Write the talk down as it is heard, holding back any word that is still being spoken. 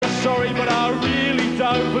sorry, but I really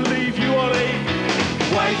don't believe you, Ollie.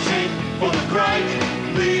 Waiting for the great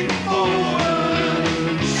leap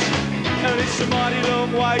forwards. And it's a mighty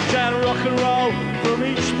long way down rock and roll, from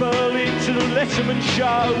East Berlin to the Letterman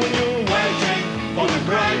show, when you're waiting for the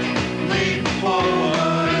great leap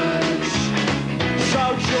forwards. So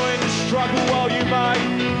join the struggle while you may.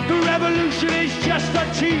 The revolution is just a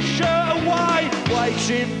t-shirt away,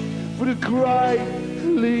 waiting for the great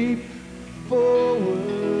leap forward.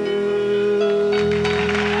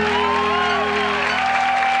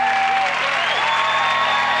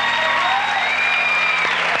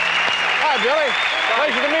 Hi, Billy.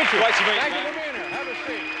 Pleasure to meet you. Pleasure to meet you. Thank you for being here. Have a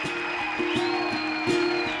seat.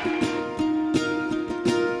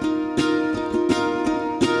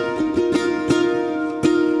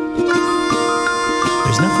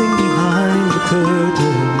 There's nothing behind the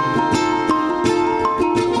curtain.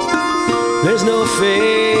 There's no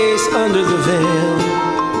face under the veil.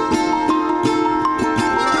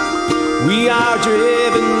 We are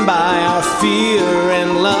driven by our fear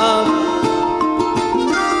and love.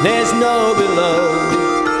 There's no below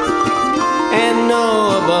and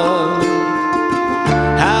no above.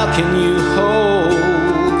 How can you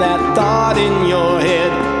hold that thought in your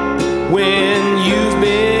head when you've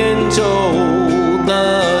been told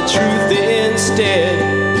the truth instead?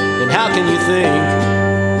 And how can you think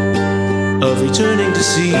of returning to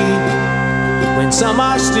sea when some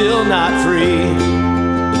are still not free?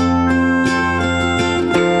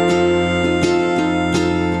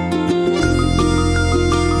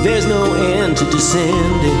 There's no end to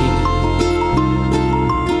descending.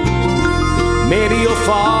 Maybe you'll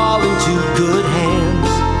fall into good hands.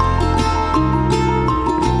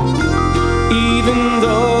 Even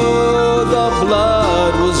though the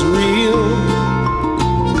blood was real,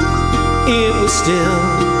 it was still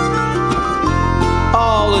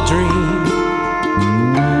all a dream.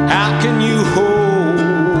 How can you hold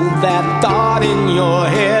that thought in your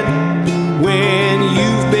head when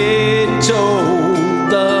you've been told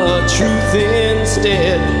the truth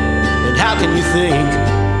instead? And how can you think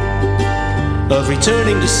of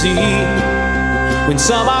returning to sea when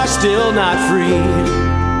some are still not free?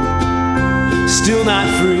 Still not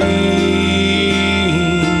free.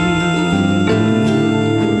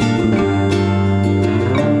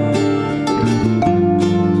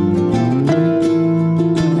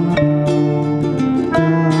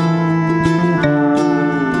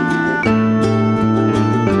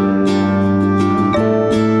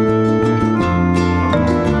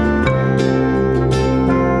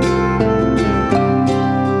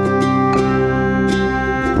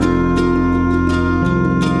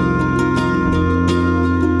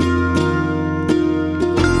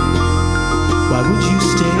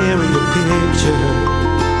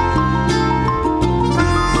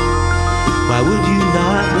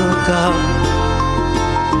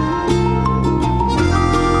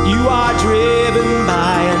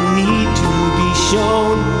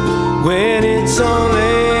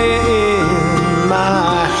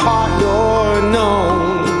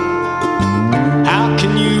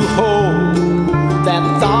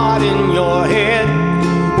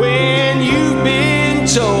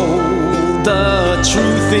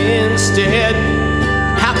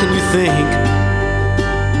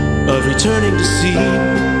 Returning to sea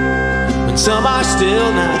when some are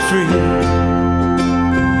still not free,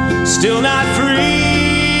 still not free.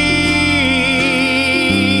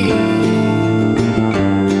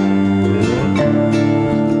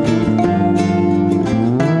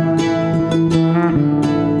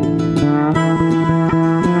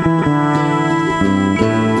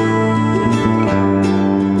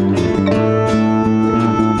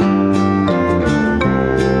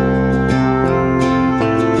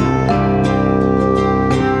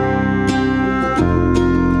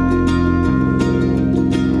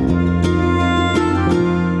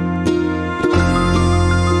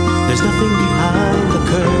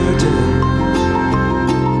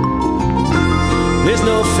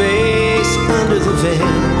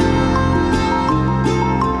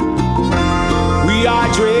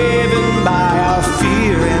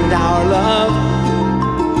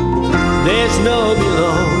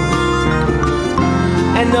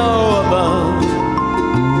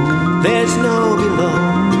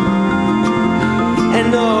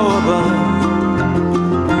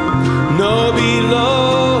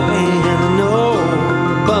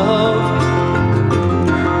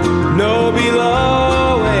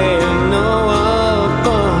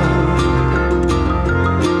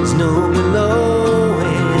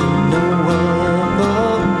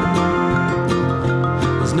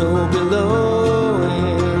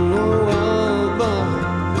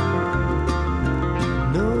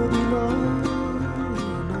 No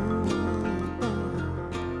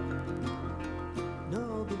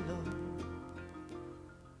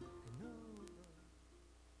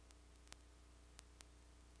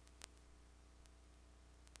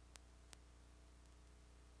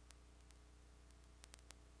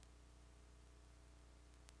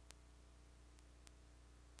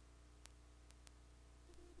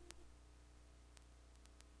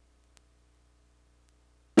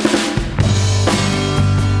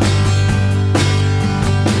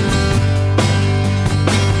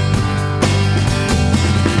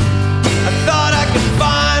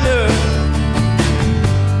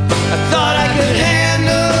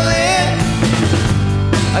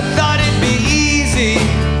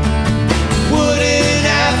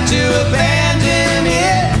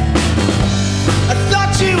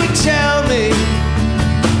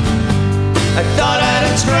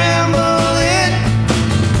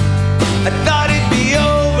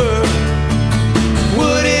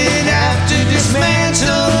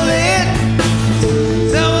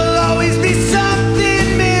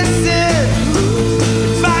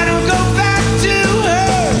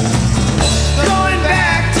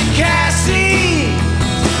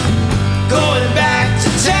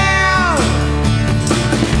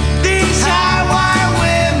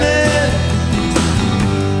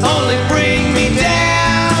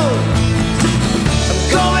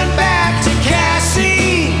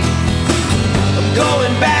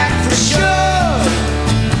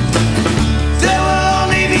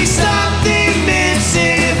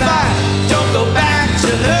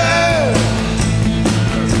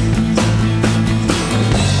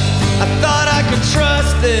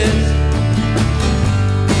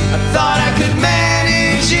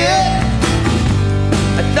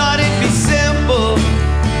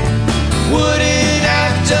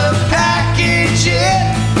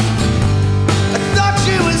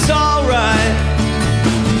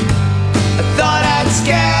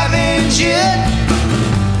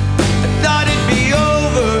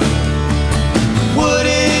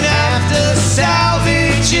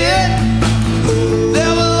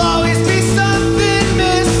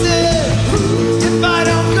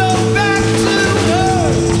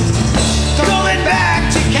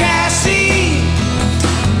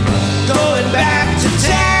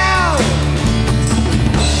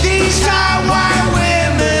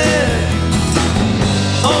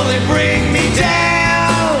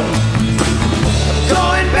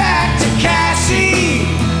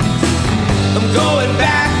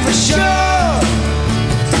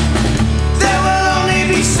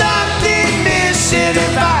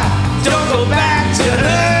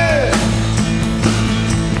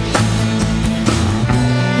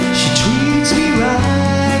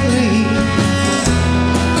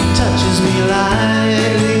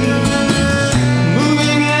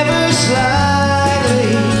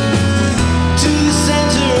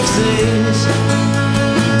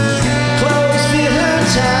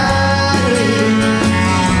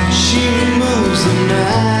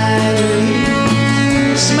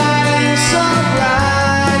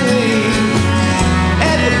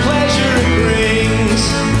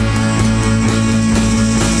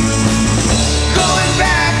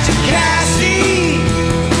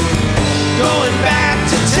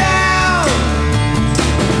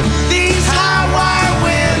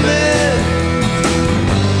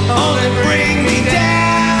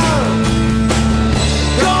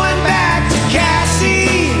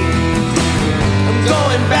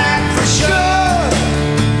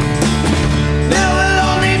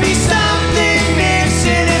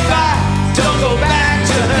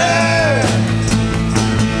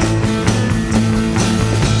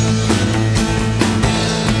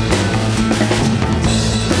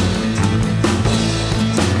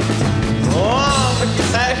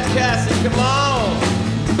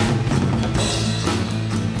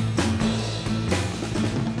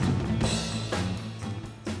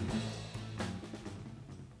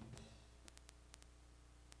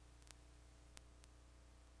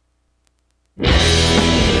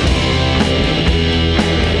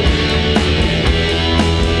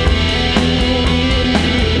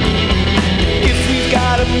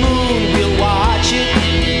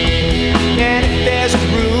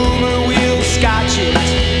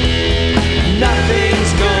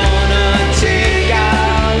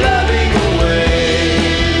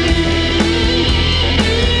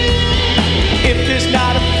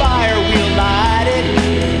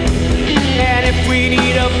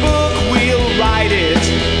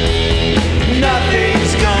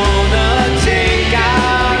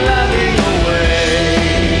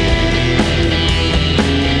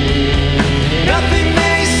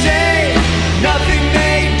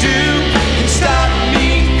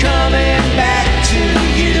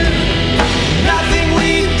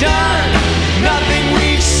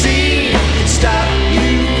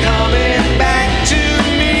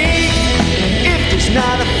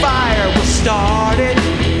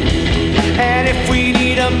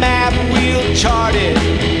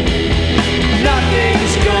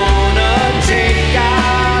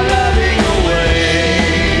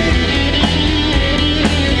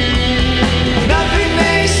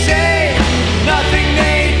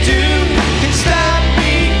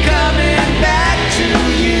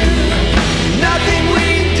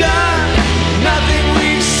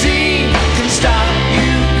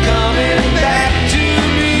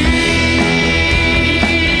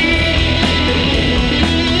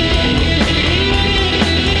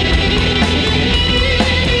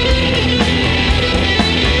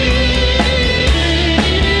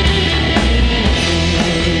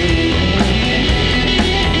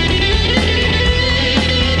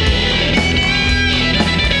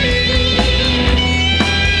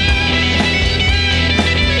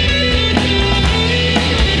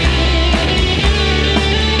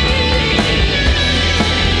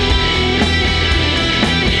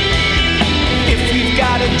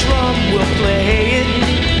drum, we'll play it.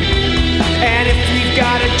 And if we've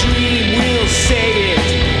got a dream, we'll say it.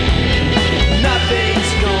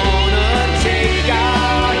 Nothing's gonna take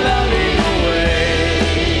our loving away.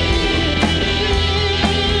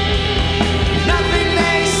 Nothing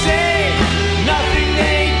they say, nothing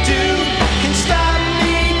they do can stop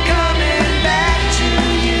me coming back to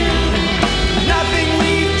you. Nothing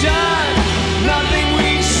we've done, nothing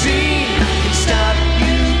we've seen can stop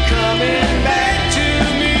you coming back to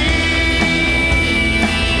me.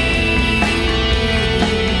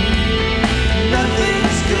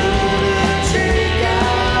 Nothing's gonna take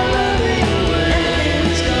our loving away.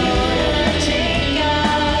 Nothing's gonna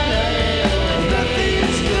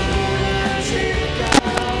take our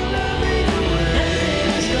loving away.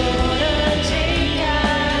 Nothing's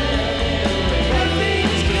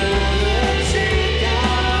gonna take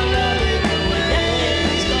our loving away.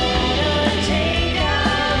 Nothing's gonna take our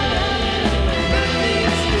loving away. Nothing's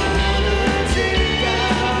gonna take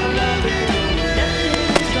our loving away. Nothing's gonna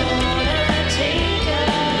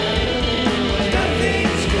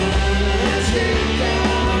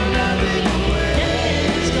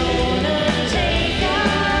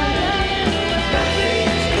take our loving away. Nothing's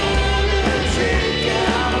gonna take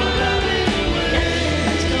our loving away.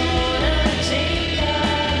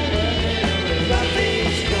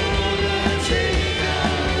 Nothing's gonna take our loving away. Nothing's gonna take our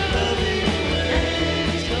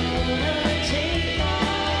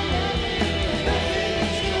loving away. Nothing's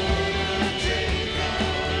gonna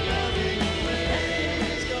take our loving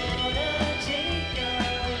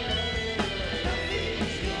away.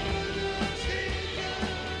 Nothing's gonna take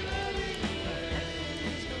our loving away.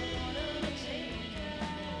 Nothing's gonna take our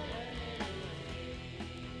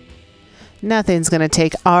Nothing's going to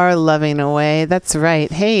take our loving away. That's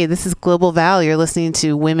right. Hey, this is Global Val. You're listening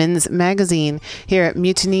to Women's Magazine here at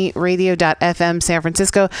MutinyRadio.fm San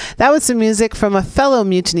Francisco. That was some music from a fellow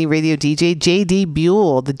Mutiny Radio DJ, J.D.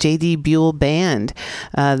 Buell, the J.D. Buell Band.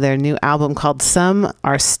 Their new album called Some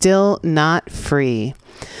Are Still Not Free.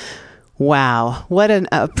 Wow, what an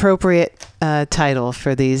appropriate title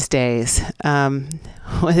for these days.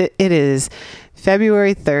 It is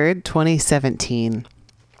February 3rd, 2017.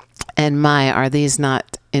 And my, are these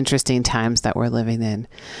not interesting times that we're living in?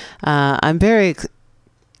 I'm very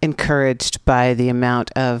encouraged by the amount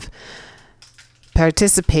of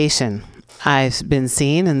participation I've been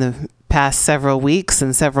seeing in the past several weeks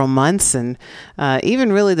and several months. And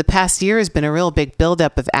even really the past year has been a real big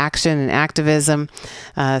buildup of action and activism,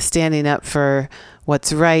 standing up for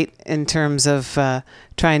what's right in terms of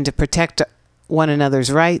trying to protect one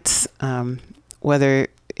another's rights, whether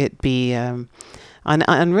it be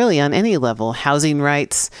on really on any level, housing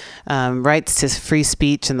rights, rights to free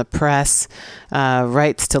speech in the press,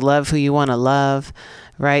 rights to love who you want to love,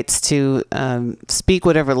 rights to speak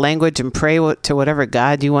whatever language and pray to whatever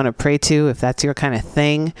God you want to pray to, if that's your kind of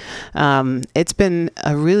thing. It's been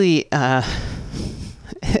a really,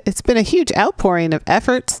 it's been a huge outpouring of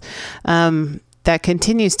efforts that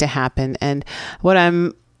continues to happen. And what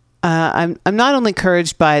I'm not only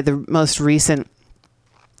encouraged by the most recent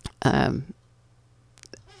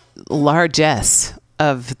largesse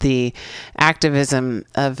of the activism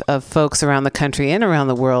of folks around the country and around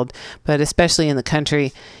the world, but especially in the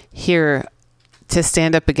country here, to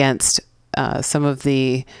stand up against some of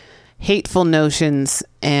the hateful notions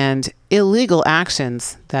and illegal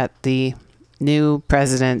actions that the new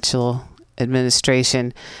presidential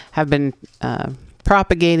administration have been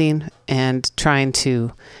propagating and trying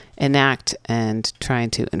to enact and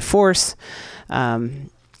trying to enforce.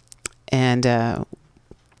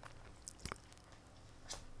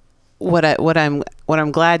 What I'm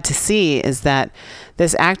glad to see is that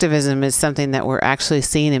this activism is something that we're actually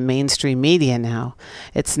seeing in mainstream media now.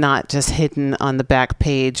 It's not just hidden on the back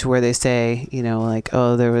page where they say, you know, like,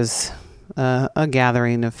 oh, there was a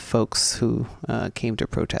gathering of folks who came to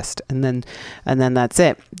protest, and then that's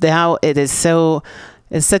it. Now it is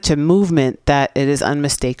such a movement that it is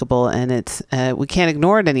unmistakable, and it's we can't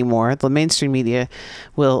ignore it anymore. The mainstream media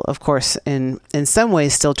will, of course, in some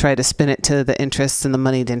ways still try to spin it to the interests and the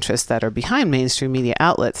moneyed interests that are behind mainstream media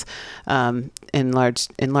outlets in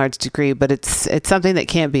large degree, but it's something that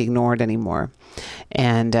can't be ignored anymore.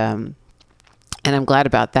 And I'm glad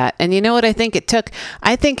about that. And you know what I think it took?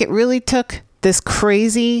 I think it really took this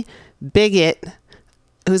crazy bigot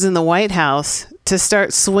who's in the White House to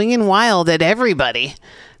start swinging wild at everybody,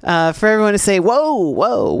 for everyone to say,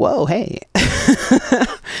 whoa, hey.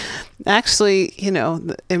 Actually, you know,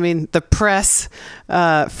 I mean, the press,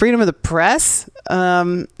 freedom of the press.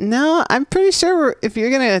 No, I'm pretty sure if you're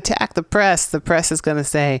going to attack the press is going to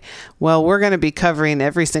say, well, we're going to be covering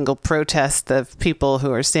every single protest of people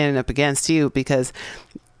who are standing up against you, because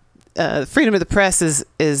freedom of the press is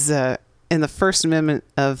in the First Amendment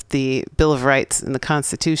of the Bill of Rights in the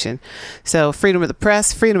Constitution. So freedom of the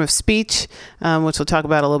press, freedom of speech, which we'll talk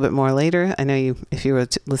about a little bit more later. I know if you were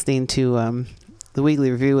listening to the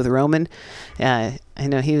Weekly Review with Roman, I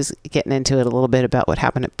know he was getting into it a little bit about what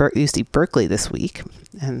happened at UC Berkeley this week,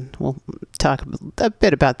 and we'll talk a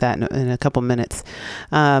bit about that in a couple minutes.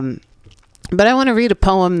 But I want to read a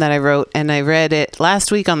poem that I wrote, and I read it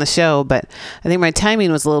last week on the show, but I think my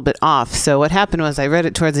timing was a little bit off. So what happened was I read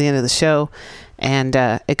it towards the end of the show, and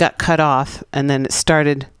it got cut off, and then it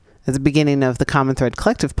started at the beginning of the Common Thread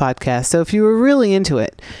Collective podcast. So if you were really into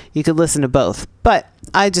it, you could listen to both. But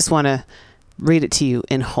I just want to read it to you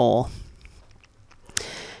in whole.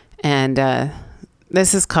 And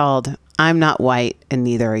this is called I'm Not White and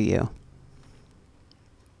Neither Are You.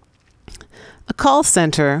 A call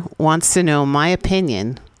center wants to know my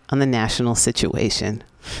opinion on the national situation.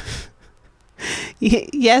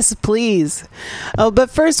 Yes, please. Oh, but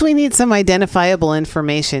first we need some identifiable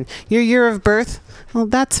information. Your year of birth? Well,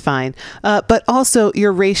 that's fine. But also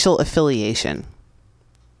your racial affiliation.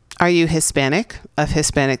 Are you Hispanic, of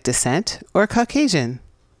Hispanic descent, or Caucasian?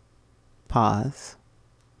 Pause.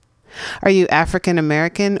 Are you African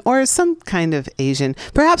American or some kind of Asian,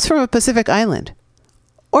 perhaps from a Pacific island?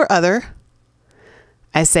 Or other?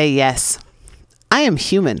 I say yes. I am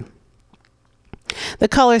human. The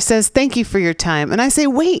caller says, thank you for your time. And I say,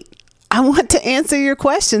 wait, I want to answer your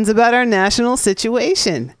questions about our national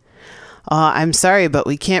situation. I'm sorry, but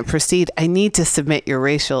we can't proceed. I need to submit your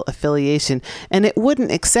racial affiliation, and it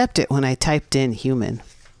wouldn't accept it when I typed in human.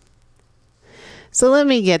 So let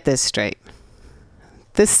me get this straight.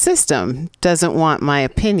 The system doesn't want my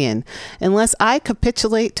opinion unless I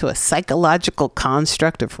capitulate to a psychological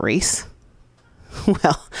construct of race.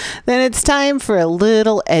 Well, then it's time for a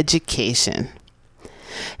little education.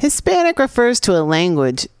 Hispanic refers to a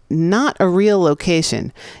language, not a real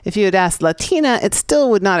location. If you had asked Latina, it still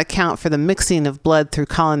would not account for the mixing of blood through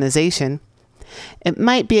colonization. It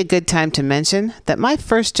might be a good time to mention that my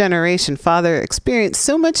first-generation father experienced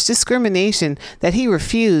so much discrimination that he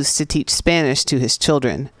refused to teach Spanish to his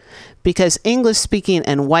children, because English-speaking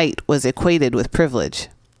and white was equated with privilege.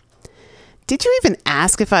 Did you even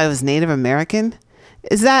ask if I was Native American?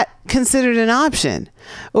 Is that considered an option?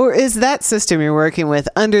 Or is that system you're working with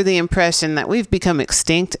under the impression that we've become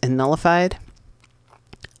extinct and nullified?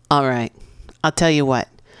 All right, I'll tell you what.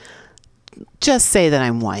 Just say that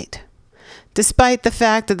I'm white. Despite the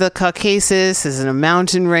fact that the Caucasus is in a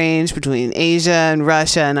mountain range between Asia and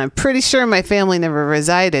Russia, and I'm pretty sure my family never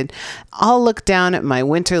resided, I'll look down at my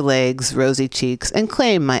winter legs, rosy cheeks, and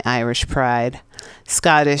claim my Irish pride.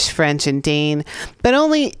 Scottish, French, and Dane, but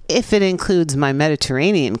only if it includes my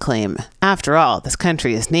Mediterranean claim. After all, this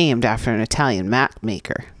country is named after an Italian map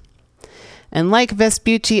maker. And like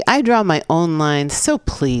Vespucci, I draw my own line, so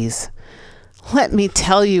please, let me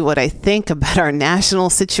tell you what I think about our national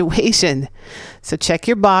situation. So check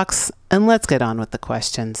your box, and let's get on with the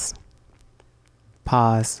questions.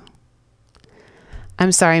 Pause.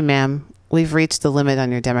 I'm sorry, ma'am. We've reached the limit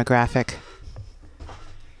on your demographic.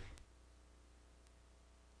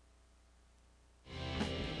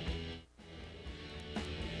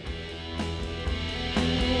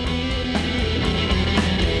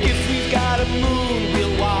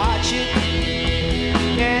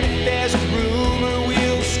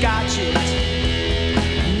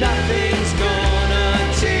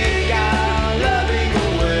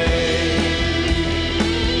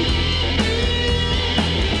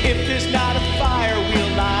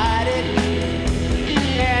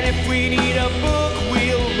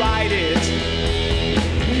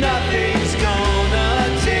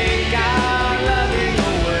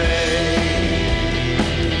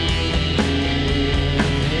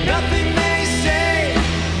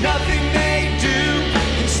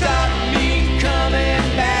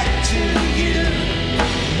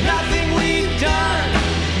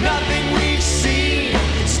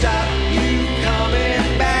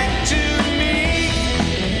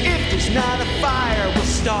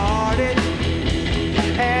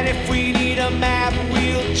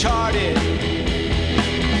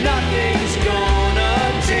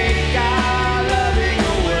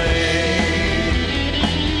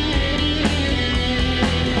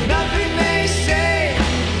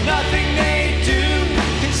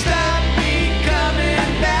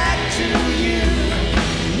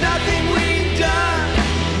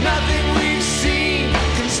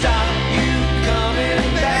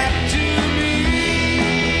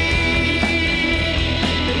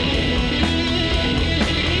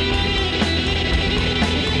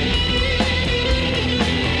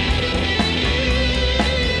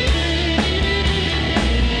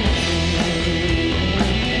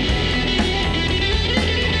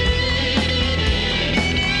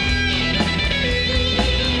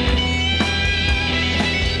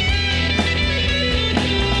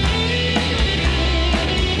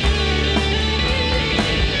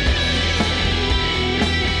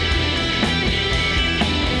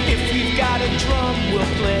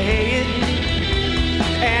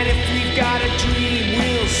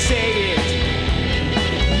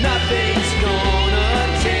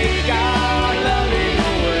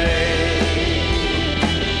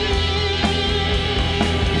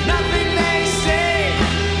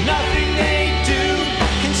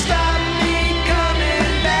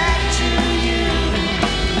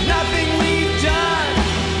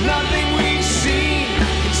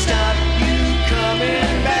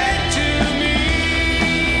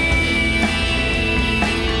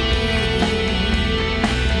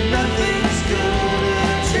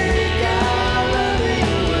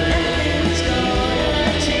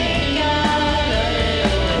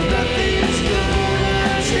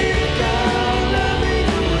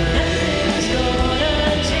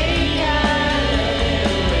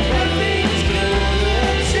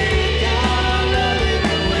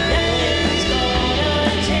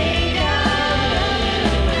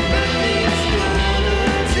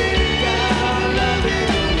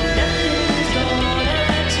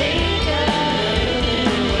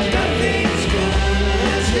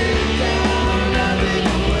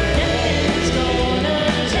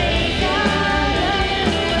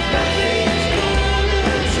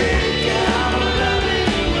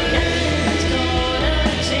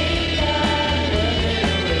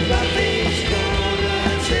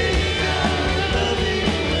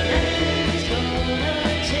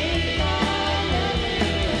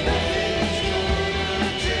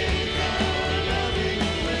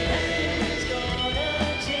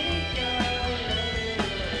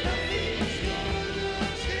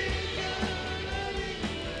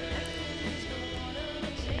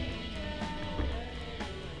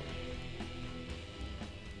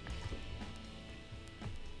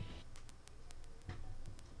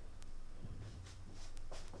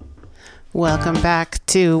 Welcome back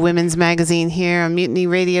to Women's Magazine here on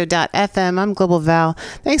MutinyRadio.fm. I'm Global Val.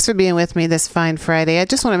 Thanks for being with me this fine Friday. I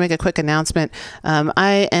just want to make a quick announcement.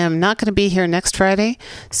 I am not going to be here next Friday,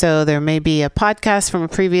 so there may be a podcast from a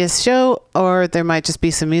previous show, or there might just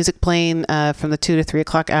be some music playing from the 2 to 3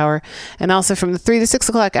 o'clock hour, and also from the 3 to 6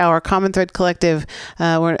 o'clock hour, Common Thread Collective,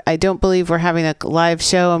 where I don't believe we're having a live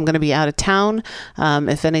show. I'm going to be out of town.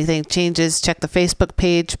 If anything changes, check the Facebook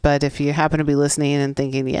page, but if you happen to be listening and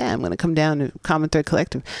thinking, yeah, I'm going to come down to Common Thread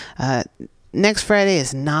Collective, next Friday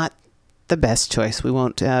is not the best choice. We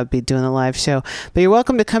won't be doing a live show, but you're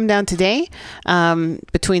welcome to come down today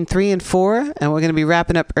between 3 and 4, and we're going to be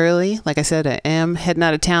wrapping up early. Like I said, I am heading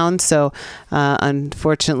out of town, so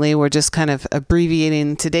unfortunately we're just kind of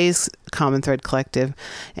abbreviating today's Common Thread Collective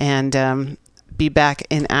and be back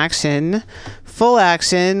in action, full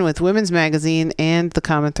action with Women's Magazine and the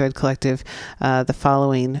Common Thread Collective the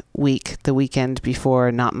following week, the weekend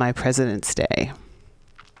before Not My President's Day.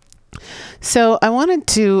 So I wanted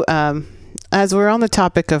to, as we're on the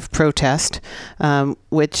topic of protest,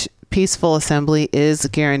 which peaceful assembly is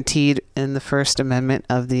guaranteed in the First Amendment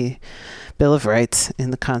of the Bill of Rights in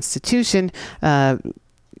the Constitution, I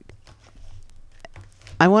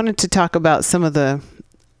wanted to talk about some of the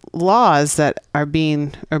laws that are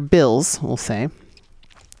being, or bills, we'll say,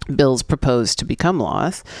 bills proposed to become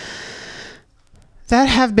laws, that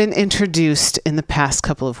have been introduced in the past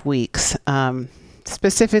couple of weeks,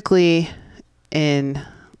 specifically in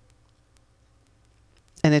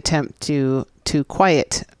an attempt to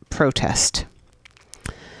quiet protest.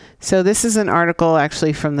 So this is an article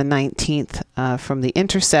actually from the 19th from The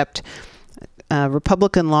Intercept.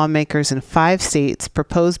 Republican lawmakers in 5 states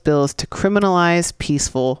propose bills to criminalize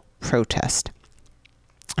peaceful protest.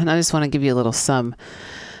 And I just want to give you a little sum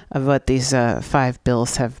of what these 5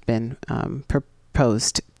 bills have been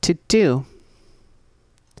proposed to do.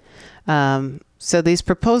 So these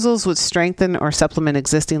proposals would strengthen or supplement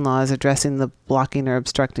existing laws addressing the blocking or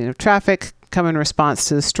obstructing of traffic, come in response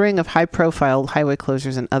to the string of high-profile highway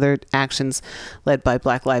closures and other actions led by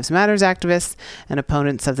Black Lives Matter activists and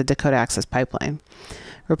opponents of the Dakota Access Pipeline.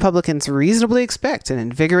 Republicans reasonably expect an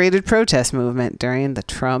invigorated protest movement during the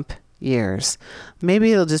Trump years.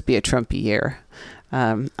 Maybe it'll just be a Trump year.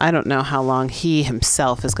 I don't know how long he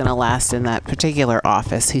himself is going to last in that particular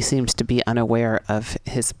office. He seems to be unaware of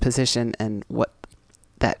his position and what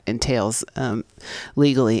that entails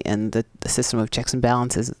legally and the system of checks and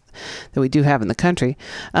balances that we do have in the country.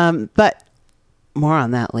 But more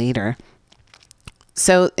on that later.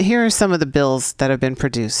 So here are some of the bills that have been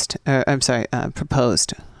proposed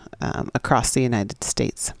across the United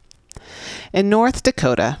States. In North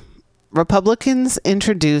Dakota, Republicans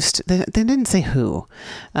introduced, they didn't say who.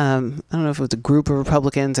 I don't know if it was a group of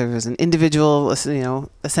Republicans or if it was an individual,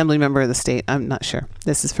 assembly member of the state. I'm not sure.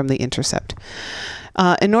 This is from The Intercept.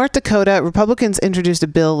 In North Dakota, Republicans introduced a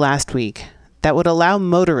bill last week that would allow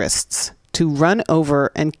motorists to run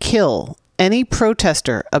over and kill any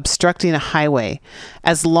protester obstructing a highway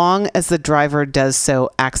as long as the driver does so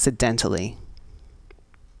accidentally.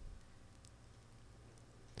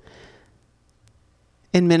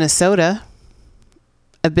 In Minnesota,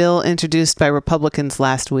 a bill introduced by Republicans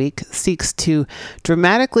last week seeks to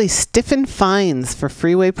dramatically stiffen fines for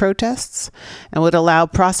freeway protests and would allow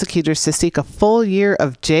prosecutors to seek a full year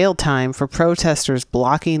of jail time for protesters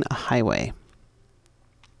blocking a highway.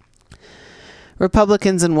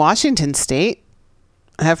 Republicans in Washington state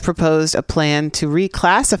have proposed a plan to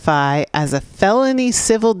reclassify as a felony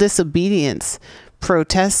civil disobedience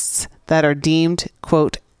protests that are deemed,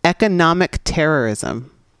 quote, economic terrorism.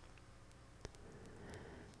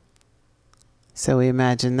 So we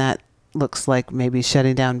imagine that looks like maybe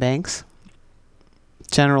shutting down banks,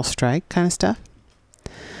 general strike kind of stuff.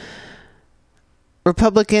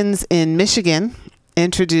 Republicans in Michigan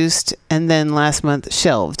introduced and then last month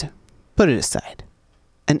shelved, put it aside,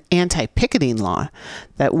 an anti-picketing law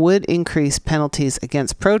that would increase penalties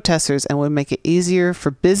against protesters and would make it easier for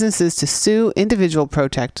businesses to sue individual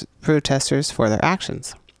protesters for their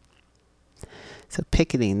actions. So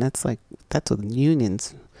picketing, that's with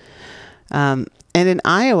unions. And in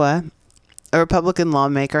Iowa, a Republican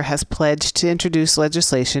lawmaker has pledged to introduce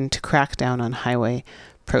legislation to crack down on highway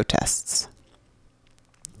protests.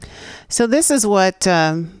 So this is what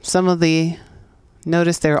some of the,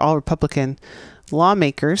 notice they're all Republican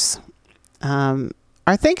lawmakers,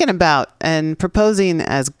 are thinking about and proposing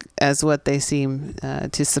as what they seem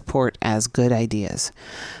to support as good ideas.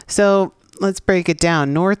 So let's break it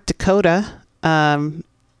down. North Dakota, the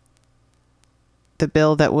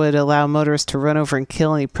bill that would allow motorists to run over and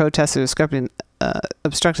kill any protesters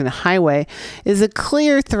obstructing a highway is a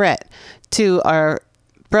clear threat to our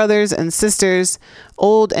brothers and sisters,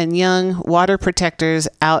 old and young, water protectors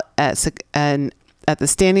out at the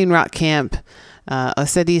Standing Rock Camp,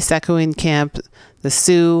 Oseti Sakowin Camp, the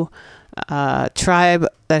Sioux tribe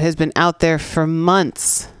that has been out there for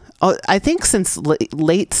months. Oh, I think since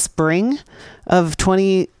late spring of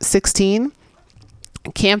 2016,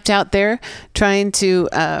 camped out there trying to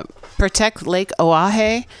protect Lake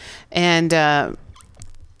Oahe and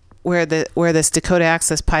where this Dakota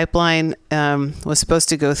Access Pipeline was supposed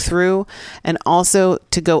to go through, and also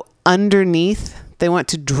to go underneath. They want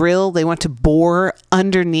to drill, they want to bore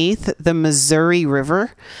underneath the Missouri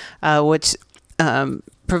River, which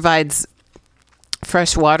provides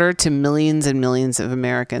fresh water to millions and millions of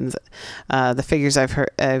Americans. The figures I've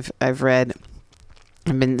read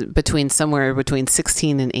have been somewhere between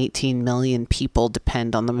 16 and 18 million people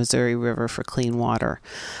depend on the Missouri River for clean water.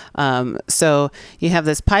 So you have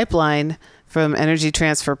this pipeline from Energy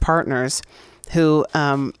Transfer Partners who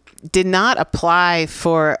did not apply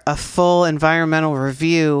for a full environmental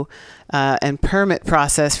review and permit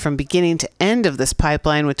process from beginning to end of this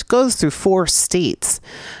pipeline, which goes through 4 states,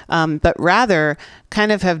 but rather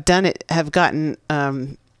kind of have gotten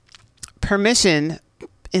permission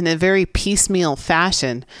in a very piecemeal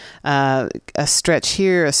fashion, a stretch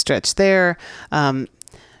here, a stretch there, in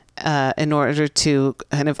order to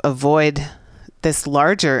kind of avoid this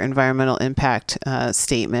larger environmental impact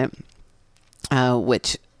statement,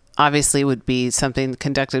 which obviously would be something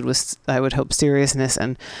conducted with, I would hope, seriousness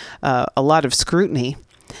and a lot of scrutiny.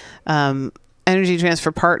 Energy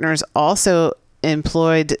Transfer Partners also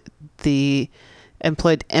employed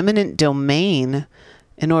eminent domain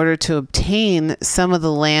in order to obtain some of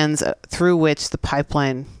the lands through which the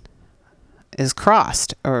pipeline is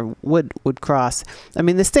crossed or would cross. I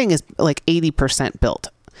mean, this thing is like 80% built.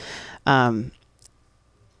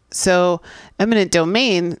 So eminent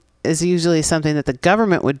domain is usually something that the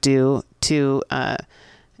government would do to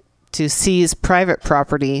seize private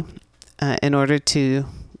property in order to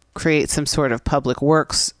create some sort of public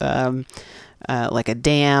works, like a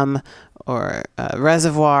dam or a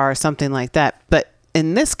reservoir or something like that. But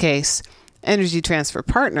in this case, Energy Transfer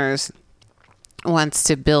Partners wants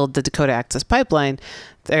to build the Dakota Access Pipeline.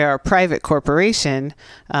 They are a private corporation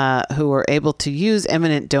who were able to use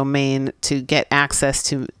eminent domain to get access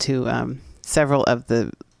to several of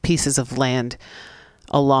the pieces of land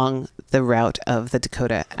along the route of the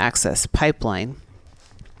Dakota Access Pipeline.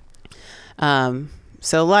 So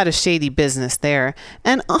a lot of shady business there.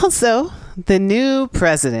 And also the new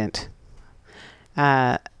president,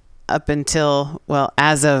 up until, well,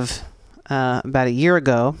 as of about a year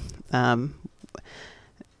ago,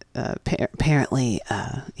 apparently,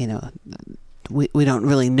 we don't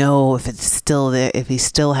really know if it's still there, if he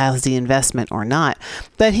still has the investment or not.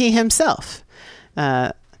 But he himself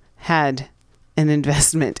had an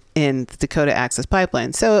investment in the Dakota Access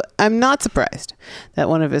Pipeline. So I'm not surprised that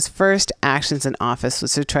one of his first actions in office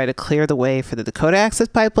was to try to clear the way for the Dakota Access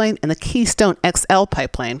Pipeline and the Keystone XL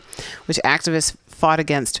pipeline, which activists fought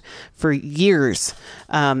against for years,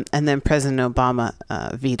 and then President Obama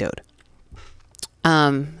vetoed.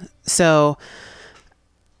 So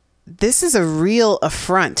this is a real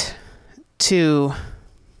affront to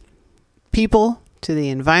people, to the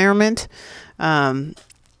environment,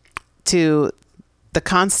 to the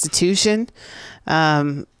Constitution.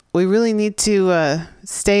 We really need to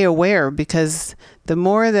stay aware, because the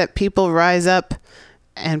more that people rise up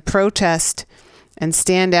and protest and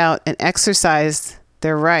stand out and exercise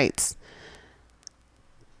their rights,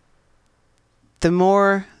 the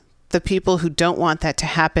more the people who don't want that to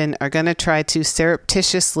happen are going to try to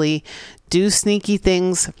surreptitiously do sneaky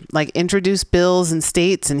things like introduce bills in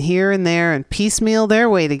states and here and there and piecemeal their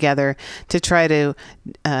way together to try to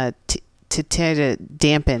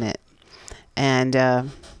dampen it.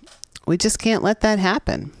 And we just can't let that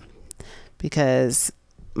happen, because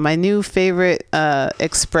my new favorite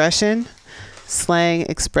slang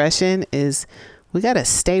expression is, we got to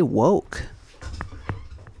stay woke.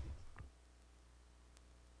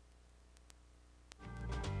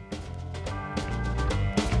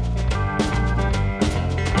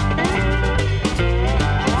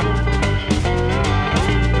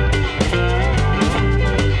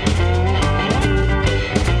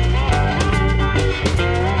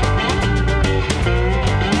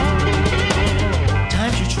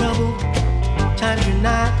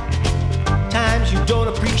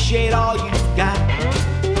 All you've got.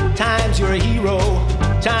 Times you're a hero,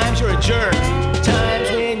 times you're a jerk, times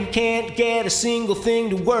when you can't get a single thing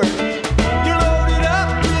to work. You're loaded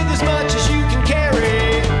up with as much as you can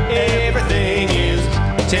carry. Everything is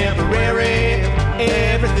temporary.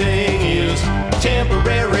 Everything is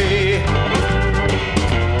temporary.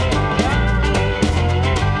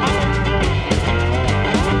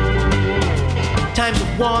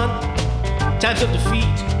 won, times of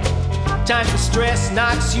defeat, times when stress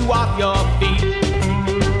knocks you off your feet,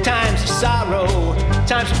 times of sorrow,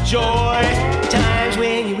 times of joy, times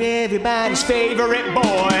when you're everybody's favorite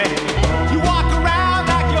boy. You walk around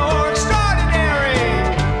like you're extraordinary.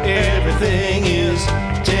 Everything is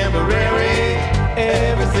temporary.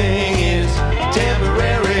 Everything is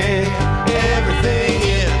temporary. Everything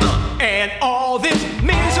is. And all this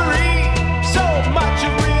misery, so much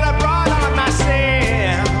of it I brought on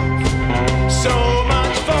myself. So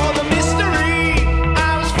much for the mystery.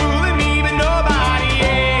 I was fooling me, but nobody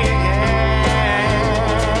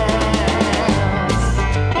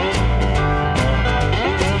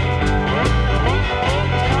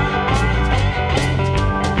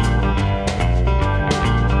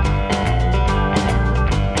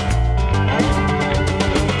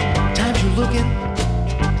Times you're looking,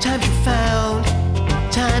 times you found,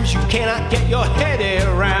 times you cannot get your head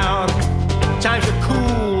around. Times you're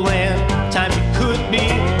cool and times you could be.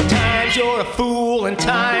 Times you're a fool and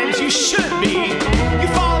times you should be. You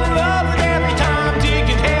fall in love with every Tom, Dick,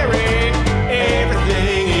 and Harry.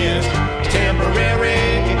 Everything is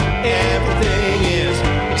temporary. Everything is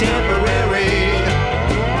temporary.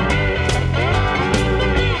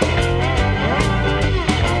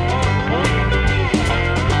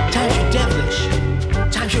 Times you're devilish.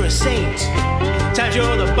 Times you're a saint. Times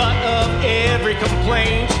you're the butt of every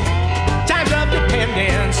complaint. Times of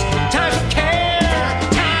dependence. Times of care.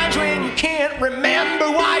 Times when you can't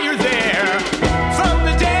remember why you're there. From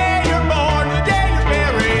the day you're born to the day you're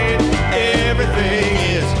married. Everything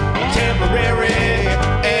is temporary.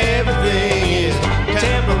 Everything is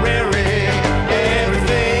temporary.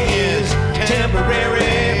 Everything is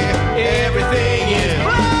temporary. Everything is.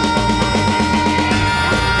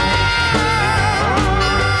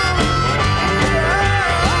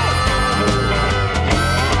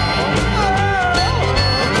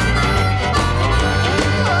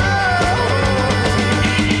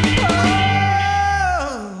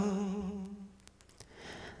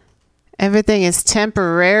 Everything is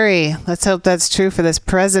temporary. Let's hope that's true for this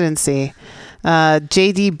presidency.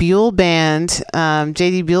 J.D. Buell Band.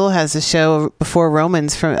 J.D. Buell has a show before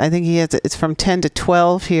Romans. It's from 10 to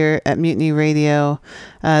 12 here at Mutiny Radio.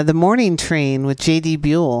 The Morning Train with J.D.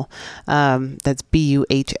 Buell. That's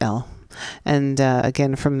B-U-H-L. And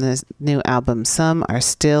again, from this new album, Some Are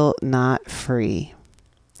Still Not Free.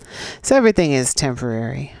 So everything is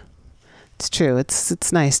temporary. It's true.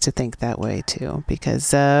 It's nice to think that way too,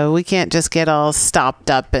 because we can't just get all stopped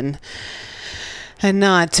up and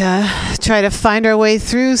not try to find our way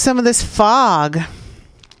through some of this fog.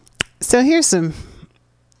 So here's some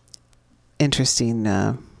interesting.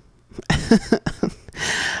 I'm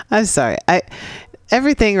sorry.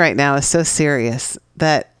 Everything right now is so serious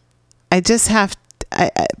that I just have.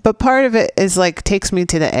 But part of it is like takes me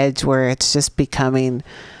to the edge where it's just becoming.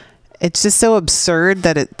 It's just so absurd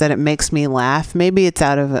that it makes me laugh. Maybe it's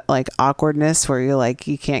out of like awkwardness where you're like,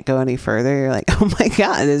 you can't go any further. You're like, oh my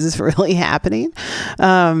God, is this really happening?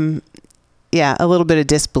 Yeah, a little bit of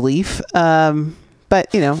disbelief. But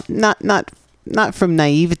not from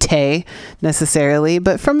naivete necessarily,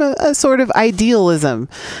 but from a sort of idealism,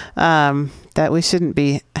 that we shouldn't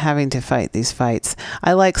be having to fight these fights.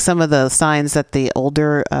 I like some of the signs that the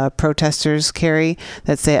older protesters carry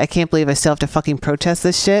that say, I can't believe I still have to fucking protest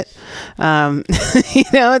this shit.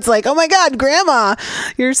 It's like, oh my God, Grandma,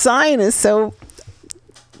 your sign is so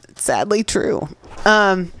sadly true.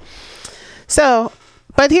 But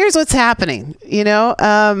here's what's happening.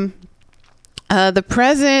 The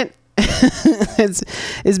president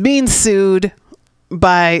is being sued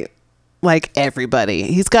by like everybody.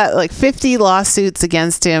 He's got like 50 lawsuits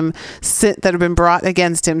against him that have been brought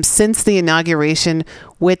against him since the inauguration,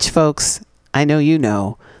 which, folks, I know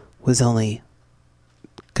was only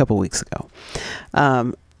a couple weeks ago.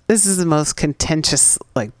 This is the most contentious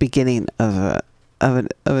like beginning of an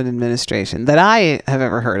administration that I have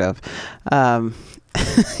ever heard of.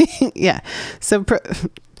 Yeah. So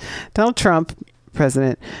Donald Trump,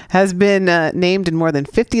 president, has been named in more than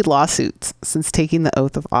 50 lawsuits since taking the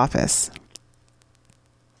oath of office.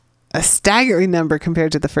 A staggering number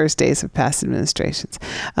compared to the first days of past administrations.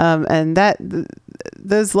 And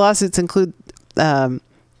those lawsuits include the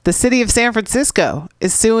city of San Francisco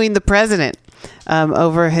is suing the president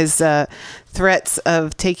over his threats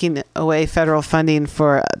of taking away federal funding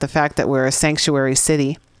for the fact that we're a sanctuary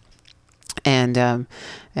city and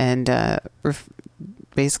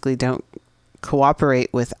basically don't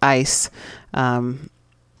cooperate with ICE unless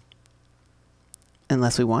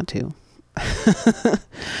we want to.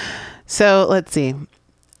 So let's see.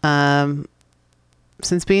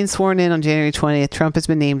 Since being sworn in on January 20th, Trump has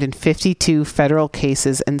been named in 52 federal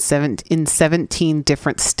cases and in 17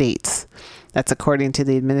 different states. That's according to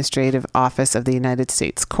the Administrative Office of the United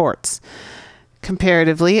States Courts.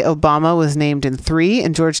 Comparatively, Obama was named in 3,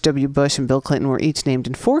 and George W. Bush and Bill Clinton were each named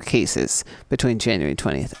in 4 cases between January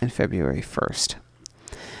 20th and February 1st.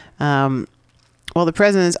 While the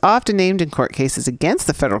president is often named in court cases against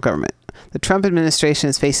the federal government, the Trump administration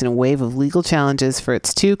is facing a wave of legal challenges for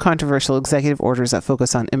its 2 controversial executive orders that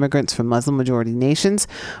focus on immigrants from Muslim-majority nations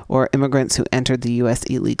or immigrants who entered the U.S.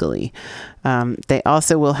 illegally. They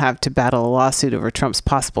also will have to battle a lawsuit over Trump's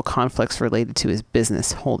possible conflicts related to his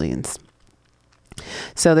business holdings.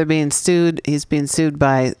 So they're being sued. He's being sued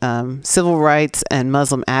by civil rights and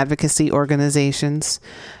Muslim advocacy organizations.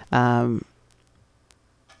 And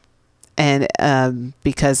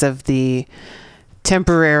because of the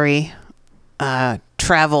temporary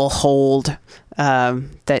travel hold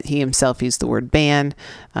that he himself used the word ban,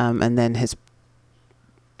 and then his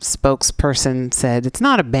spokesperson said it's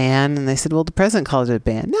not a ban, and they said, well, the president called it a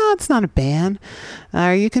ban. No, it's not a ban.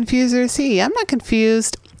 Are you confused, or is he? I'm not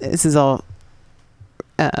confused. This is all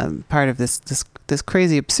part of this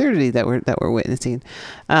crazy absurdity that we're witnessing.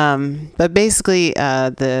 But basically,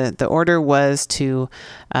 the order was to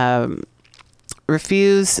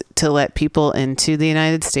refuse to let people into the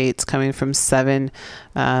United States coming from 7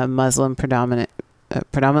 predominantly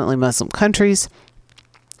Muslim countries,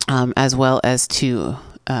 as well as to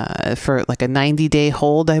for like a 90-day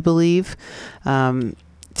hold, I believe,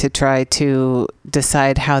 to try to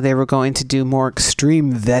decide how they were going to do more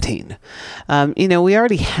extreme vetting. We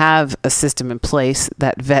already have a system in place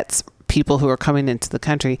that vets people who are coming into the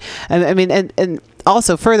country. And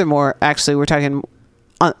also furthermore, actually, we're talking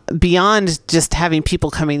beyond just having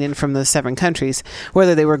people coming in from those 7 countries,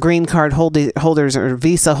 whether they were green card holders or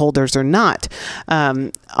visa holders or not.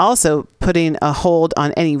 Also putting a hold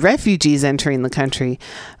on any refugees entering the country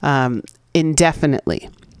indefinitely.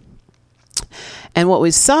 And what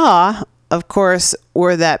we saw, of course,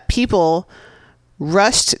 were that people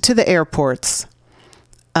rushed to the airports.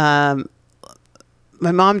 My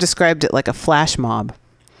mom described it like a flash mob.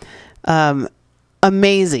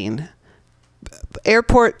 Amazing.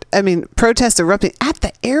 Protests erupting at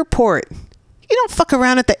the airport. You don't fuck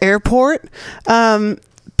around at the airport.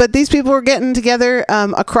 But these people were getting together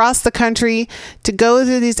across the country to go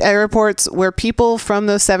to these airports where people from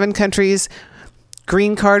those 7 countries,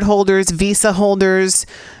 green card holders, visa holders,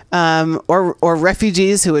 or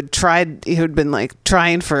refugees who had been like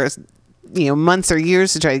trying for months or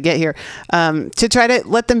years to try to get here, to try to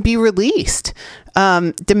let them be released,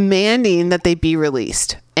 demanding that they be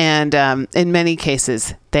released. And in many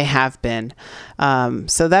cases, they have been.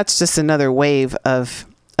 So that's just another wave of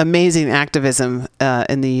amazing activism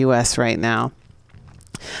in the U.S. right now.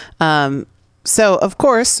 So of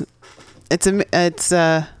course,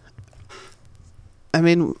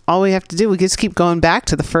 all we have to do, we just keep going back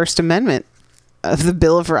to the First Amendment of the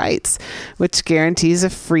Bill of Rights, which guarantees a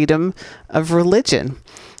freedom of religion.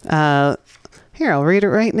 Here, I'll read it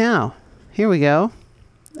right now. Here we go.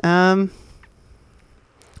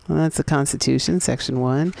 Well, that's the Constitution, Section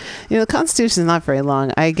 1. The Constitution is not very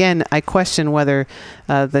long. I question whether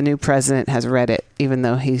the new president has read it, even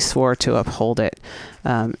though he swore to uphold it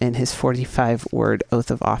in his 45-word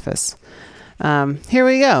oath of office. Here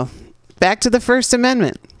we go. Back to the First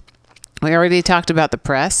Amendment. We already talked about the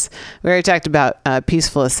press. We already talked about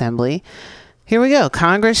peaceful assembly. Here we go.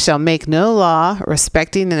 Congress shall make no law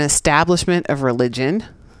respecting an establishment of religion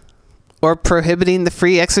or prohibiting the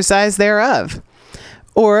free exercise thereof,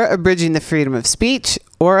 or abridging the freedom of speech,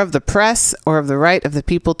 or of the press, or of the right of the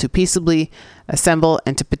people to peaceably assemble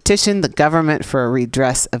and to petition the government for a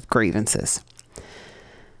redress of grievances.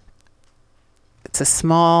 It's a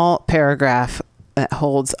small paragraph that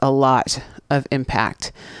holds a lot of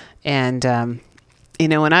impact. And,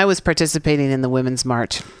 when I was participating in the Women's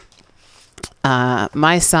March,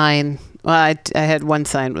 my sign, I had one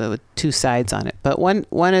sign with 2 sides on it, but one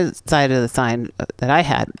side of the sign that I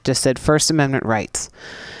had just said First Amendment rights,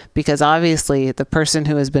 because obviously the person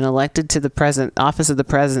who has been elected to the office of the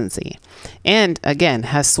presidency, and again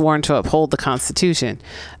has sworn to uphold the Constitution,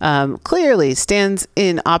 clearly stands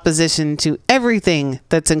in opposition to everything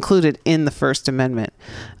that's included in the First Amendment.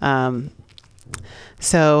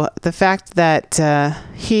 So the fact that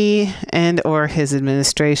he and or his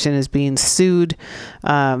administration is being sued,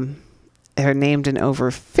 they're named in over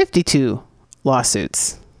 52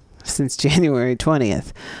 lawsuits since January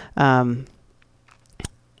 20th.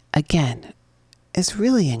 Again, is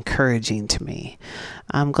really encouraging to me.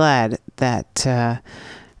 I'm glad that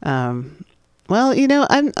Well,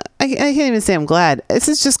 I can't even say I'm glad. This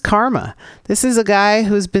is just karma. This is a guy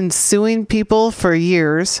who's been suing people for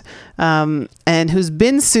years, and who's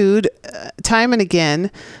been sued time and again,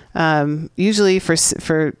 usually for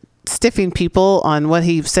stiffing people on what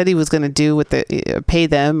he said he was going to do with pay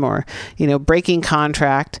them, or breaking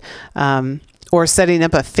contract, or setting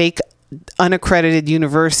up a fake unaccredited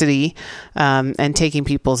university, and taking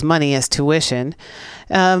people's money as tuition.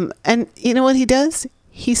 And you know what he does?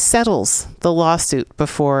 He settles the lawsuit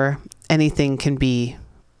before any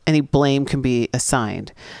blame can be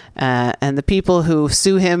assigned. And the people who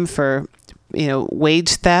sue him for,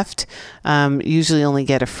 wage theft, usually only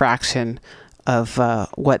get a fraction of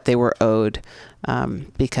what they were owed,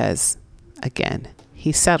 because, again,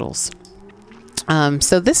 he settles.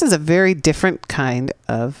 So this is a very different kind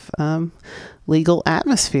of legal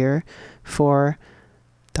atmosphere for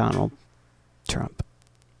Donald Trump.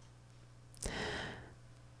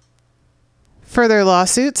 Further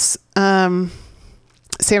lawsuits. San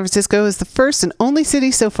Francisco is the first and only city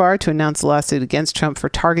so far to announce a lawsuit against Trump for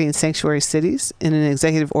targeting sanctuary cities in an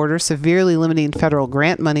executive order severely limiting federal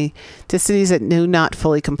grant money to cities that do not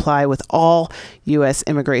fully comply with all U.S.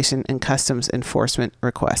 Immigration and Customs Enforcement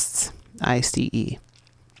requests. ICE.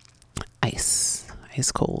 Ice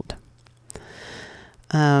cold.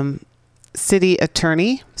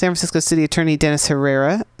 San Francisco City Attorney Dennis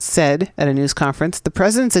Herrera said at a news conference, the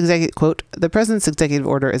president's executive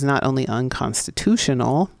order is not only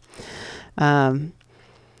unconstitutional, it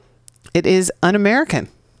is un-American.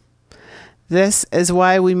 This is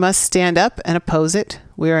why we must stand up and oppose it.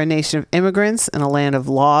 We are a nation of immigrants and a land of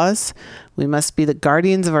laws. We must be the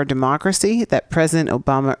guardians of our democracy that President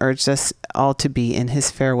Obama urged us all to be in his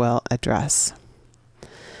farewell address.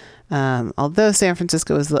 Although San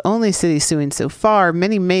Francisco is the only city suing so far,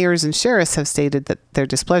 many mayors and sheriffs have stated that their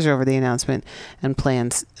displeasure over the announcement and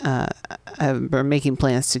are making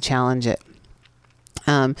plans to challenge it.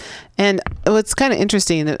 And what's kind of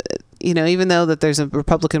interesting, even though that there's a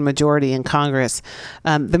Republican majority in Congress,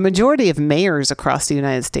 the majority of mayors across the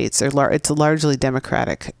United States it's a largely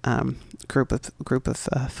Democratic group of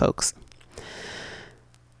folks.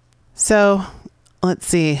 So. Let's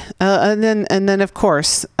see. And then of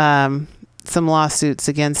course, some lawsuits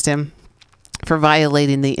against him for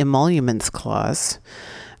violating the emoluments clause.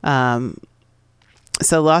 So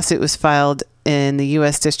a lawsuit was filed in the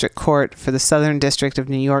U.S. District Court for the Southern District of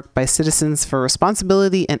New York by Citizens for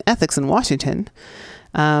Responsibility and Ethics in Washington.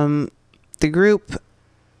 The group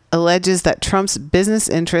alleges that Trump's business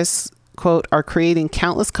interests, quote, are creating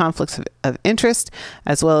countless conflicts of interest,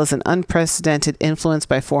 as well as an unprecedented influence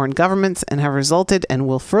by foreign governments, and have resulted and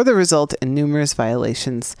will further result in numerous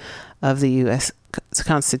violations of the U.S.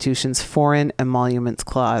 Constitution's Foreign Emoluments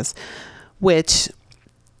Clause, which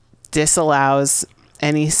disallows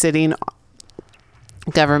any sitting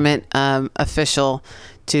government official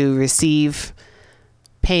to receive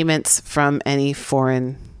payments from any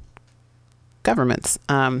foreign governments.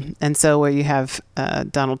 And so where you have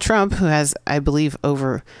Donald Trump, who has, I believe,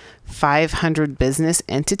 over 500 business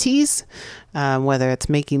entities, whether it's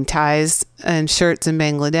making ties and shirts in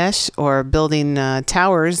Bangladesh or building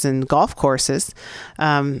towers and golf courses.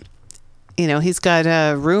 He's got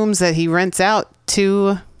rooms that he rents out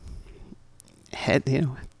to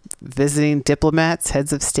visiting diplomats,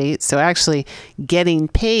 heads of state. So actually getting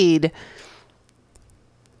paid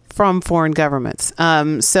from foreign governments.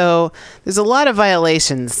 So there's a lot of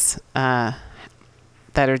violations that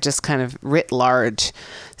are just kind of writ large.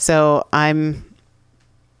 So I'm,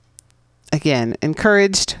 again,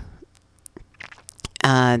 encouraged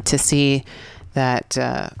to see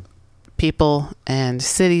that people and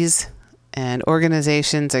cities and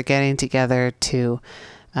organizations are getting together to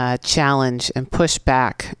challenge and push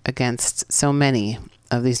back against so many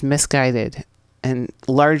of these misguided and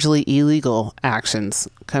largely illegal actions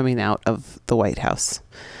coming out of the White House.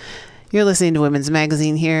 You're listening to Women's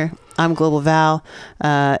Magazine here. I'm Global Val.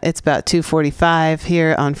 It's about 2:45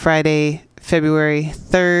 here on Friday, February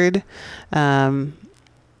 3rd. I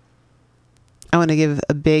want to give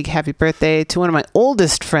a big happy birthday to one of my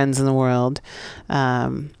oldest friends in the world,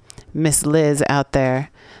 Miss Liz out there.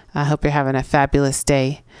 I hope you're having a fabulous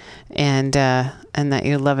day and that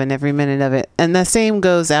you're loving every minute of it. And the same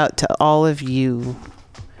goes out to all of you.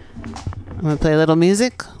 I'm going to play a little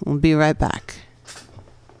music. We'll be right back.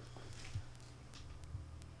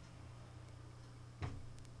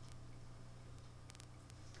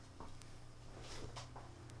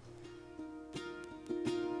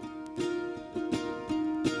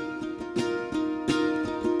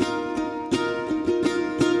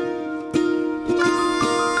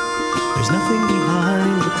 There's nothing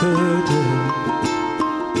behind the curtain.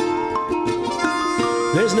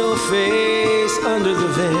 There's no face under the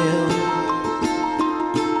veil.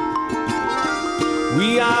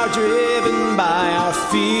 We are driven by our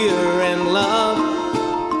fear and love.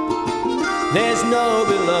 There's no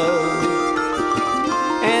below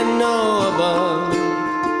and no above.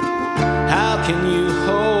 How can you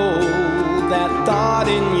hold that thought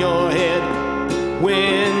in your head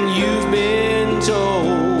when you've been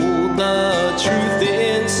told the truth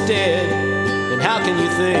instead? And how can you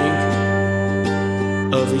think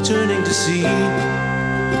of returning to sea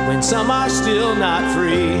when some are still not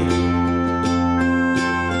free?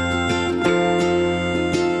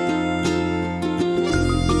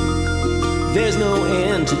 There's no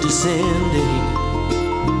end to descending.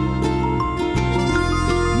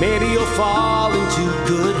 Maybe you'll fall into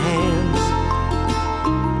good hands.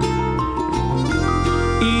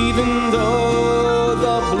 Even though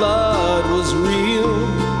the blood was real,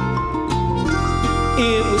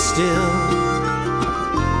 it was still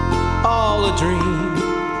all a dream.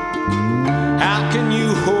 How can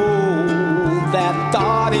you hold that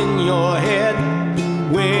thought in your head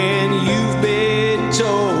when you've been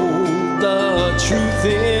told the truth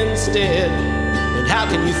instead? And how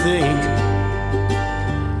can you think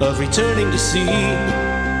of returning to sea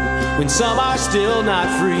when some are still not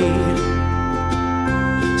free?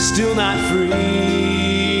 Still not free.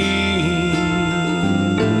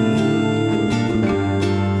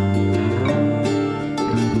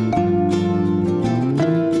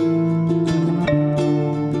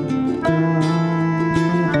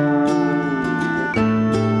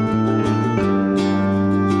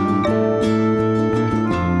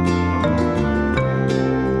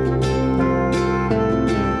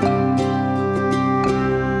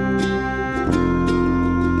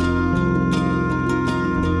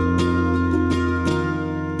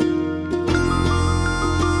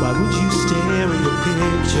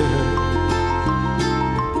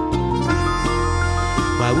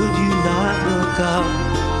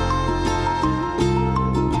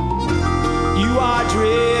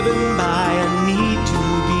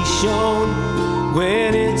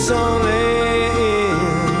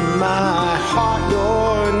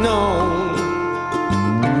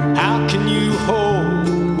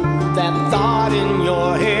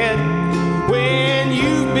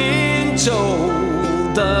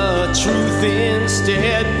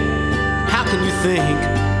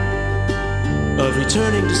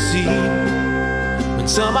 Returning to sea when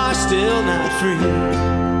some are still not free,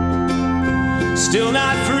 still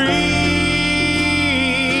not free.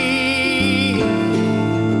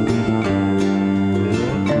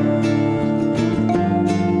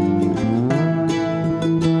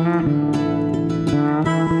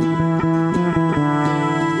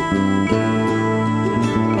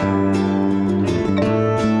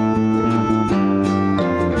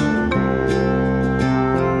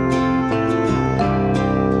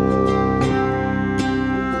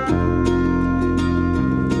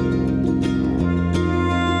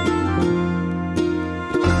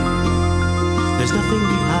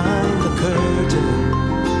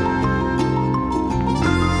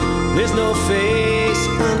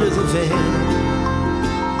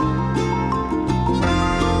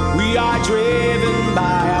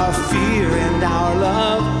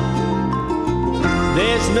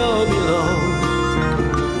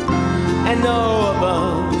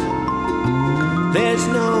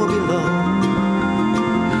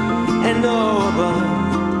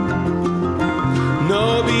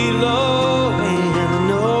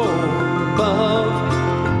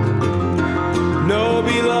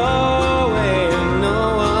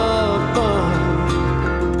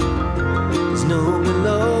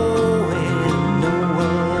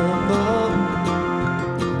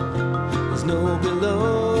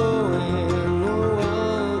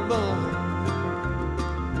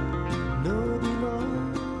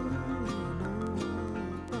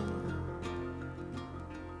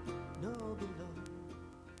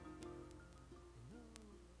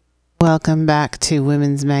 Welcome back to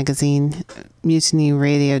Women's Magazine,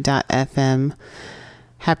 MutinyRadio.fm.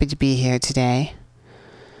 Happy to be here today.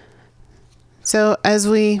 So as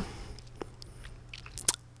we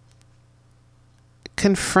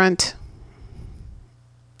confront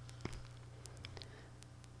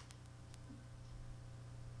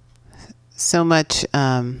so much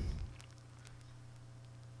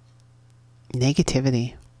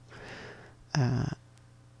negativity,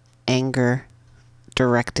 anger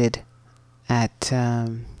directed at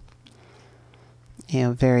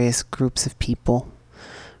various groups of people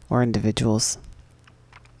or individuals.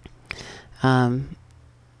 So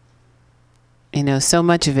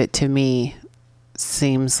much of it to me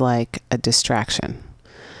seems like a distraction.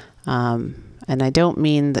 And I don't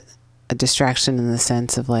mean a distraction in the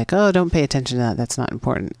sense of like, oh, don't pay attention to that. That's not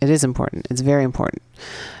important. It is important. It's very important.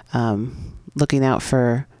 Looking out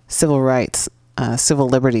for civil rights, civil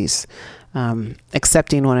liberties,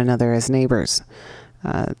 accepting one another as neighbors.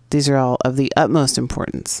 These are all of the utmost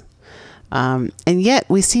importance. And yet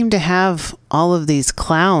we seem to have all of these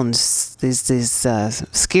clowns, these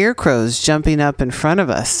scarecrows jumping up in front of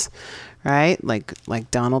us, right?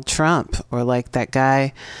 Like Donald Trump, or like that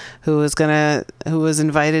guy who was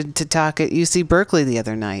invited to talk at UC Berkeley the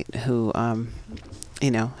other night, who,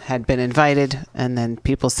 had been invited, and then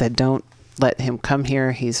people said, don't let him come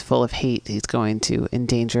here. He's full of hate. He's going to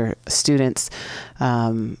endanger students.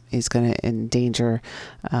 He's going to endanger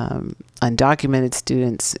undocumented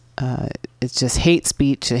students. It's just hate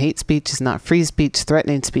speech. Hate speech is not free speech.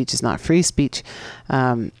 Threatening speech is not free speech.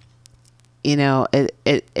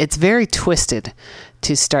 It's very twisted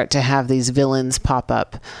to start to have these villains pop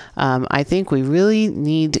up. I think we really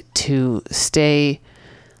need to stay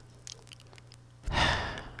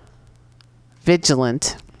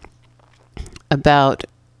vigilant about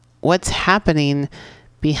what's happening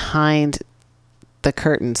behind the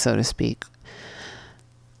curtain, so to speak.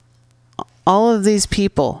 All of these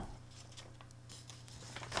people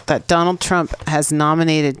that Donald Trump has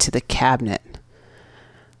nominated to the cabinet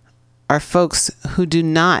are folks who do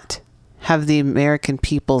not have the American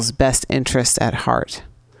people's best interest at heart.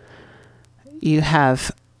 You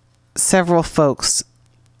have several folks.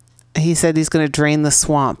 He said he's going to drain the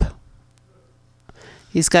swamp.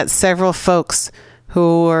 He's got several folks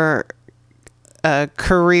who are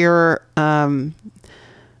career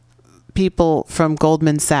people from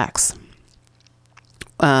Goldman Sachs,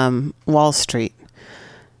 Wall Street,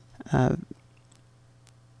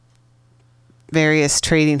 various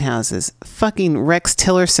trading houses. Fucking Rex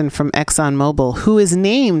Tillerson from ExxonMobil, who is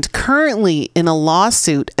named currently in a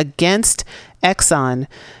lawsuit against Exxon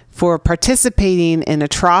for participating in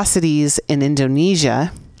atrocities in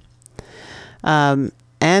Indonesia.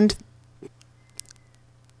 And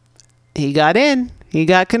he got in. He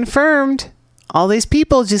got confirmed. All these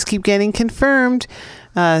people just keep getting confirmed.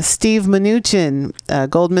 Steve Mnuchin,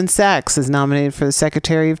 Goldman Sachs, is nominated for the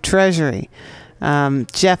Secretary of Treasury.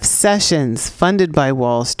 Jeff Sessions, funded by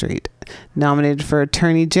Wall Street, nominated for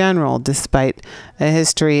Attorney General, despite a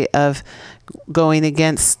history of going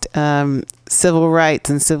against civil rights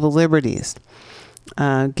and civil liberties.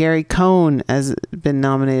 Gary Cohn has been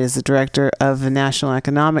nominated as the director of the National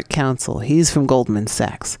Economic Council. He's from Goldman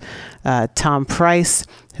Sachs. Tom Price,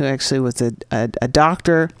 who actually was a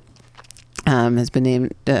doctor, has been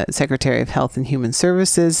named Secretary of Health and Human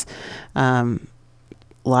Services.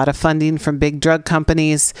 A lot of funding from big drug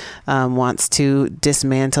companies, wants to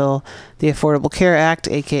dismantle the Affordable Care Act,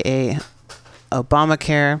 aka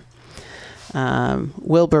Obamacare.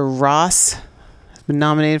 Wilbur Ross been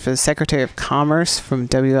nominated for the Secretary of Commerce from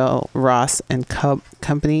W.L. Ross and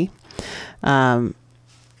Company. Andy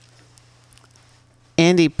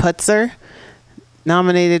Putzer,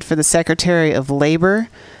 nominated for the Secretary of Labor,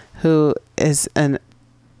 who is an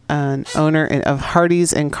owner of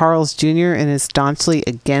Hardee's and Carl's Jr. and is staunchly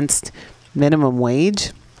against minimum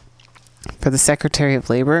wage for the Secretary of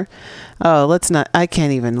Labor. Oh, I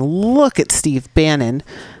can't even look at Steve Bannon.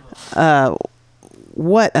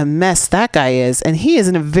 What a mess that guy is. And he is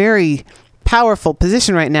in a very powerful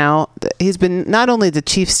position right now. He's been not only the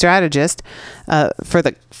chief strategist for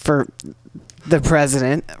the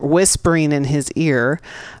president, whispering in his ear,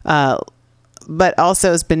 but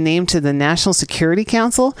also has been named to the National Security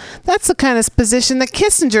Council. That's the kind of position that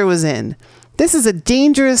Kissinger was in. This is a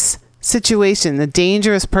dangerous situation, a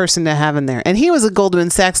dangerous person to have in there. And he was a Goldman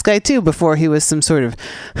Sachs guy too, before he was some sort of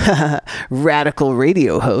radical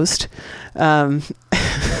radio host,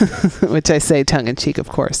 which I say tongue in cheek, of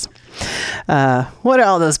course. What are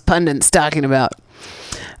all those pundits talking about?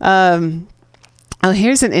 Oh,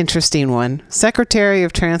 here's an interesting one. Secretary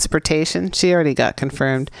of Transportation. She already got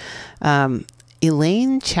confirmed.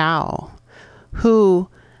 Elaine Chao, who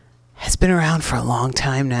has been around for a long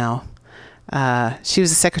time now. She was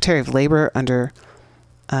the Secretary of Labor under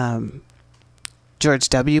George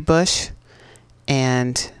W. Bush,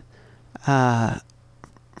 and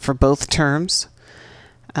for both terms.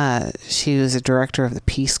 She was a director of the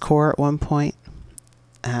Peace Corps at one point.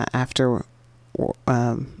 After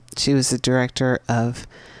she was the director of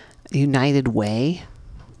United Way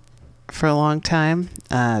for a long time.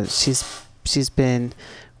 She's been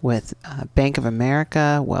with Bank of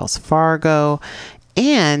America, Wells Fargo,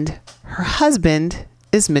 and her husband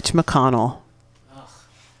is Mitch McConnell. Ugh.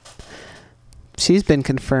 She's been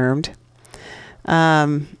confirmed.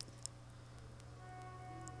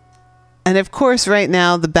 And of course, right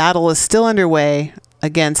now, the battle is still underway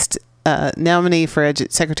against nominee for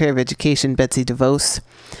Secretary of Education Betsy DeVos,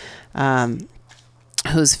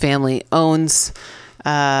 whose family owns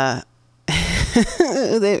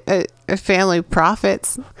family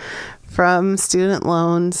profits from student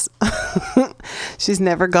loans. She's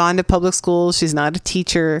never gone to public school. She's not a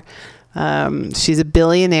teacher. She's a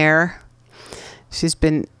billionaire. She's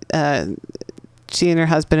been... she and her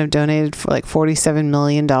husband have donated for like $47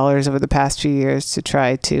 million over the past few years to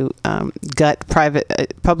try to gut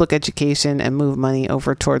public education and move money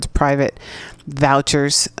over towards private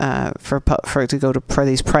vouchers for to go to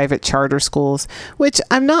these private charter schools, which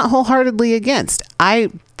I'm not wholeheartedly against. I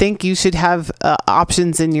think you should have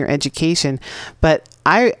options in your education, but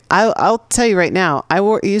I'll tell you right now, I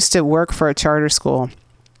used to work for a charter school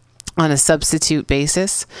on a substitute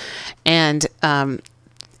basis, and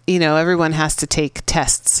everyone has to take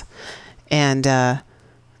tests. And I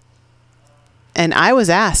was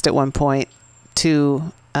asked at one point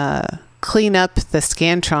to clean up the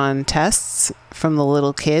Scantron tests from the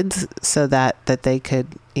little kids so that they could,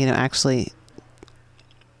 actually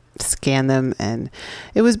scan them. And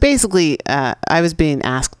it was basically, I was being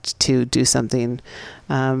asked to do something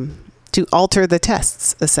to alter the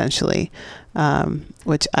tests, essentially,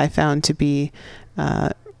 which I found to be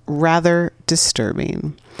rather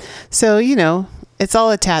disturbing. So, it's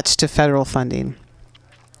all attached to federal funding.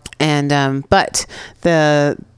 And but the